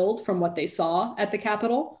 recoiled from what they saw at the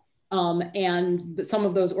Capitol. And some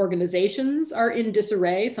of those organizations are in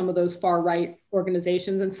disarray, some of those far-right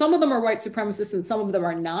organizations, and some of them are white supremacists and some of them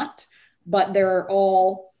are not, but they're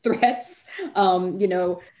all threats,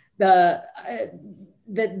 that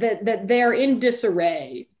they're in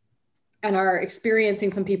disarray and are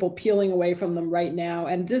experiencing some people peeling away from them right now.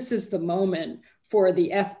 And this is the moment for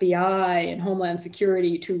the FBI and Homeland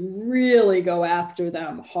Security to really go after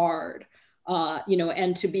them hard.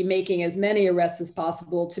 And to be making as many arrests as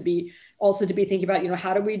possible, to be thinking about,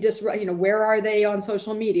 how do we disrupt, where are they on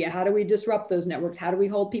social media? How do we disrupt those networks? How do we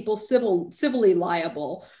hold people civilly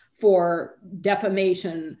liable for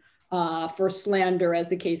defamation, for slander, as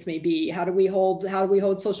the case may be? How do we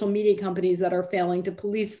hold social media companies that are failing to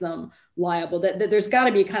police them liable? That there's got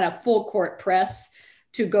to be kind of full court press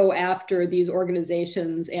to go after these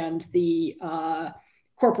organizations and the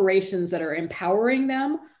corporations that are empowering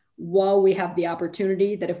them, while we have the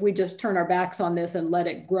opportunity that if we just turn our backs on this and let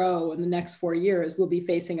it grow in the next 4 years, we'll be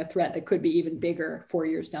facing a threat that could be even bigger 4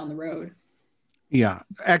 years down the road. Yeah,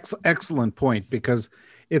 excellent point, because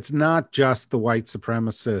it's not just the white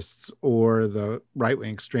supremacists or the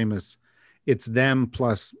right-wing extremists. It's them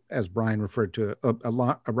plus, as Brian referred to it,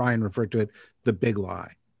 the big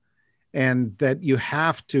lie. And that you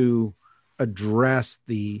have to address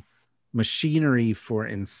the machinery for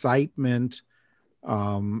incitement,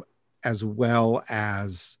 as well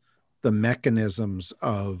as the mechanisms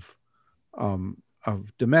of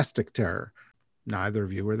domestic terror. Neither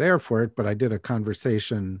of you were there for it, but I did a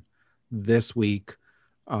conversation this week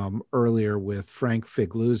earlier with Frank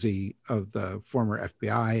Figliuzzi, of the former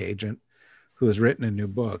FBI agent, who has written a new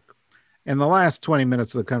book. And the last 20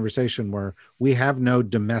 minutes of the conversation were, we have no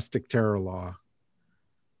domestic terror law.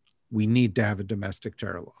 We need to have a domestic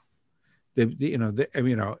terror law. But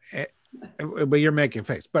you're making a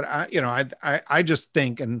face. But I just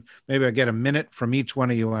think, and maybe I get a minute from each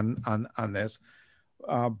one of you on this.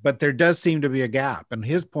 But there does seem to be a gap. And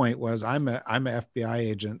his point was, I'm an FBI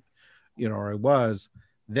agent, or I was.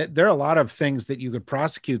 That there are a lot of things that you could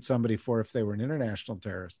prosecute somebody for if they were an international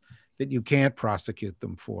terrorist that you can't prosecute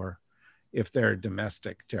them for if they're a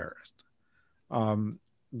domestic terrorist. 1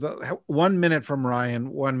 minute from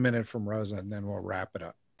Ryan, 1 minute from Rosa, and then we'll wrap it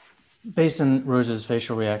up. Based on Rosa's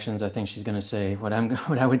facial reactions, I think she's going to say what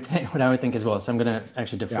I would think as well. So I'm going to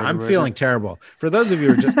actually defer. Yeah, I'm to feeling terrible. For those of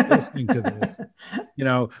you who are just listening to this,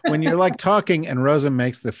 when you're like talking and Rosa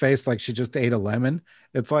makes the face like she just ate a lemon,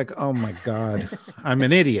 it's like, oh my God, I'm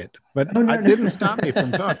an idiot. But it didn't stop me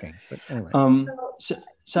from talking. But anyway.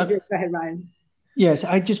 So go ahead, Ryan. Yes,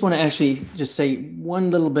 I just want to actually just say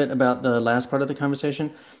one little bit about the last part of the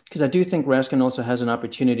conversation, because I do think Raskin also has an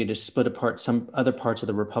opportunity to split apart some other parts of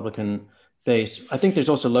the Republican base. I think there's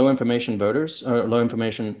also low information voters or low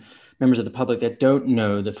information members of the public that don't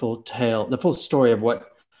know the full story of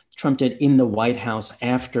what Trump did in the White House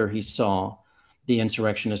after he saw the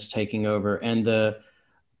insurrectionists taking over. And the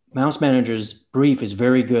House manager's brief is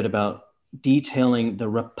very good about detailing the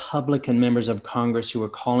Republican members of Congress who were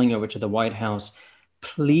calling over to the White House,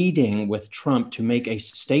 pleading with Trump to make a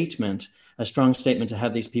strong statement to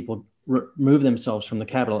have these people remove themselves from the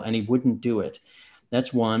Capitol, and he wouldn't do it.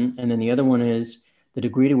 That's one. And then the other one is the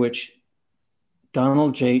degree to which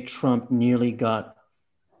Donald J. Trump nearly got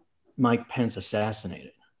Mike Pence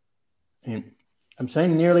assassinated. And I'm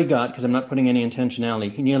saying nearly got because I'm not putting any intentionality.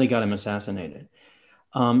 He nearly got him assassinated.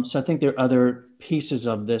 So I think there are other pieces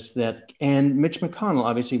of this and Mitch McConnell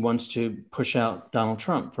obviously wants to push out Donald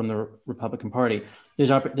Trump from the Republican Party. There's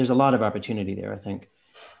a lot of opportunity there, I think,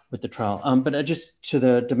 with the trial. But just to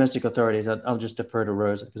the domestic authorities, I'll just defer to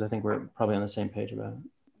Rosa because I think we're probably on the same page about it.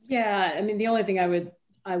 Yeah, I mean, the only thing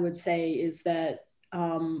I would say is that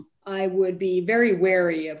I would be very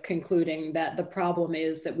wary of concluding that the problem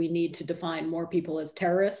is that we need to define more people as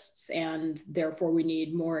terrorists, and therefore we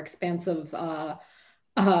need more expansive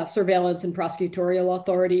surveillance and prosecutorial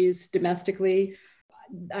authorities domestically.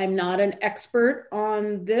 I'm not an expert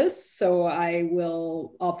on this, so I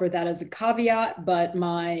will offer that as a caveat, but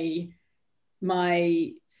my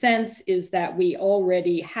sense is that we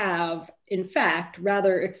already have, in fact,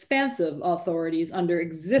 rather expansive authorities under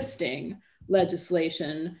existing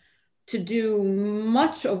legislation to do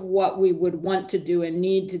much of what we would want to do and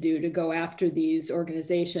need to do to go after these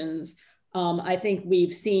organizations. I think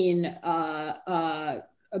we've seen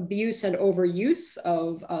abuse and overuse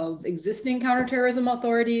of existing counterterrorism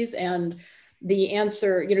authorities, and the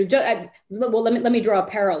answer, well, let me draw a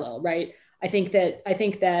parallel, right? I think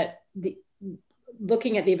that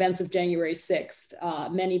looking at the events of January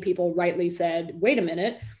 6th, many people rightly said, wait a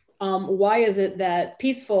minute, why is it that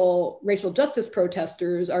peaceful racial justice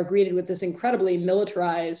protesters are greeted with this incredibly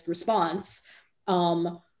militarized response,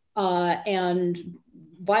 and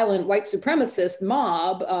violent white supremacist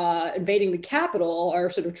mob invading the Capitol are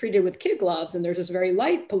sort of treated with kid gloves, and there's this very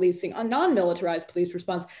light policing, a non-militarized police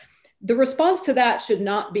response? The response to that should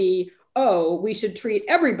not be, oh, we should treat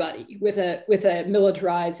everybody with a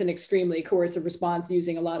militarized and extremely coercive response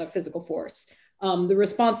using a lot of physical force. The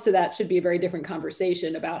response to that should be a very different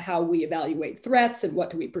conversation about how we evaluate threats and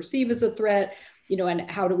what do we perceive as a threat, and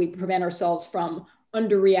how do we prevent ourselves from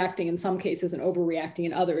underreacting in some cases and overreacting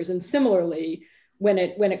in others. And similarly, when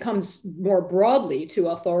it comes more broadly to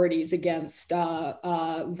authorities against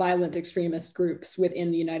violent extremist groups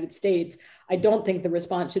within the United States, I don't think the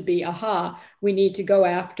response should be, we need to go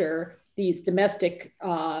after these domestic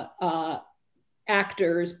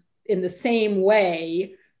actors in the same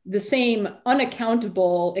way, the same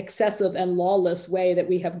unaccountable, excessive, and lawless way that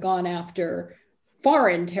we have gone after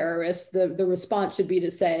foreign terrorists. The response should be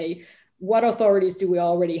to say, what authorities do we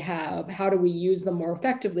already have? How do we use them more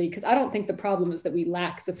effectively? Because I don't think the problem is that we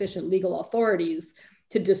lack sufficient legal authorities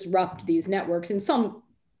to disrupt these networks. In some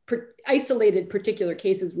isolated particular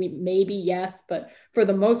cases, we maybe yes, but for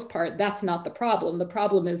the most part, that's not the problem. The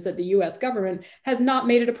problem is that the US government has not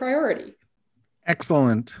made it a priority.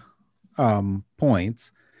 Excellent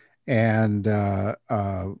points. And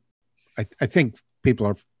I think people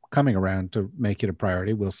are coming around to make it a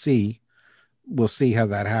priority. We'll see how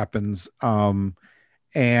that happens. And,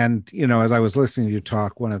 as I was listening to you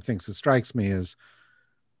talk, one of the things that strikes me is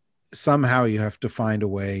somehow you have to find a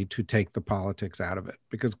way to take the politics out of it,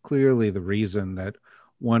 because clearly the reason that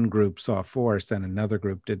one group saw force and another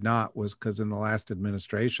group did not was because in the last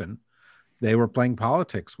administration, they were playing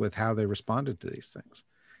politics with how they responded to these things.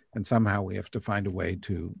 And somehow we have to find a way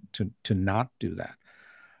to not do that.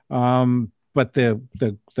 But the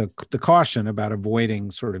caution about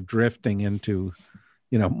avoiding sort of drifting into,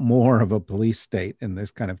 more of a police state in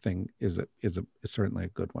this kind of thing is certainly a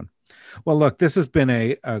good one. Well, look, this has been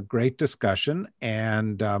a great discussion,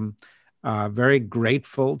 and very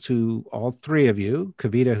grateful to all three of you.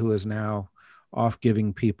 Kavita, who is now off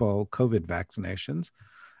giving people COVID vaccinations,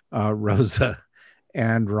 Rosa,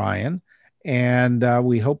 and Ryan. And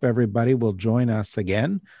we hope everybody will join us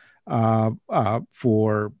again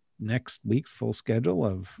for next week's full schedule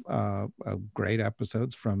of great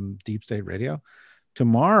episodes from Deep State Radio.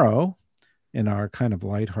 Tomorrow, in our kind of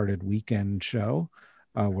lighthearted weekend show,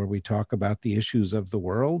 where we talk about the issues of the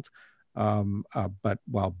world, but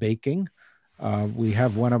while baking, we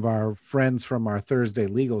have one of our friends from our Thursday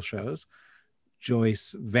legal shows,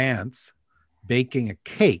 Joyce Vance, baking a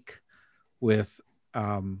cake with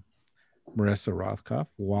Marissa Rothkopf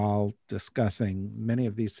while discussing many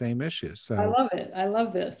of these same issues. So I love it. I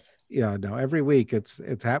love this. Yeah, no, every week it's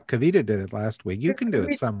Kavita did it last week. You can do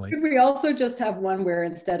it some week. Could we also just have one where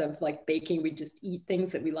instead of like baking, we just eat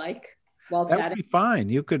things that we like while That chatting? would be fine.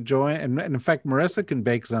 You could join, and in fact, Marissa can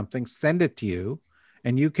bake something, send it to you,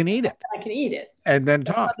 and you can eat it. I can eat it and then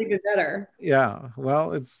talk. Even better. Yeah,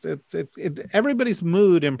 well, it everybody's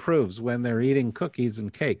mood improves when they're eating cookies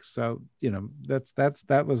and cakes. So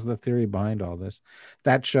that was the theory behind all this.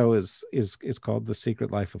 That show is called The Secret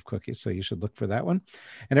Life of Cookies, so you should look for that one.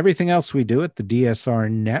 And everything else we do at the DSR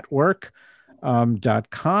Network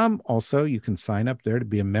 .com. Also, you can sign up there to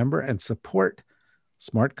be a member and support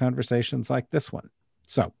smart conversations like this one.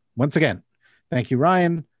 So once again, thank you,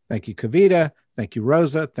 Ryan. Thank you, Kavita. Thank you,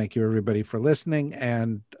 Rosa. Thank you, everybody, for listening,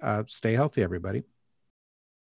 and stay healthy, everybody.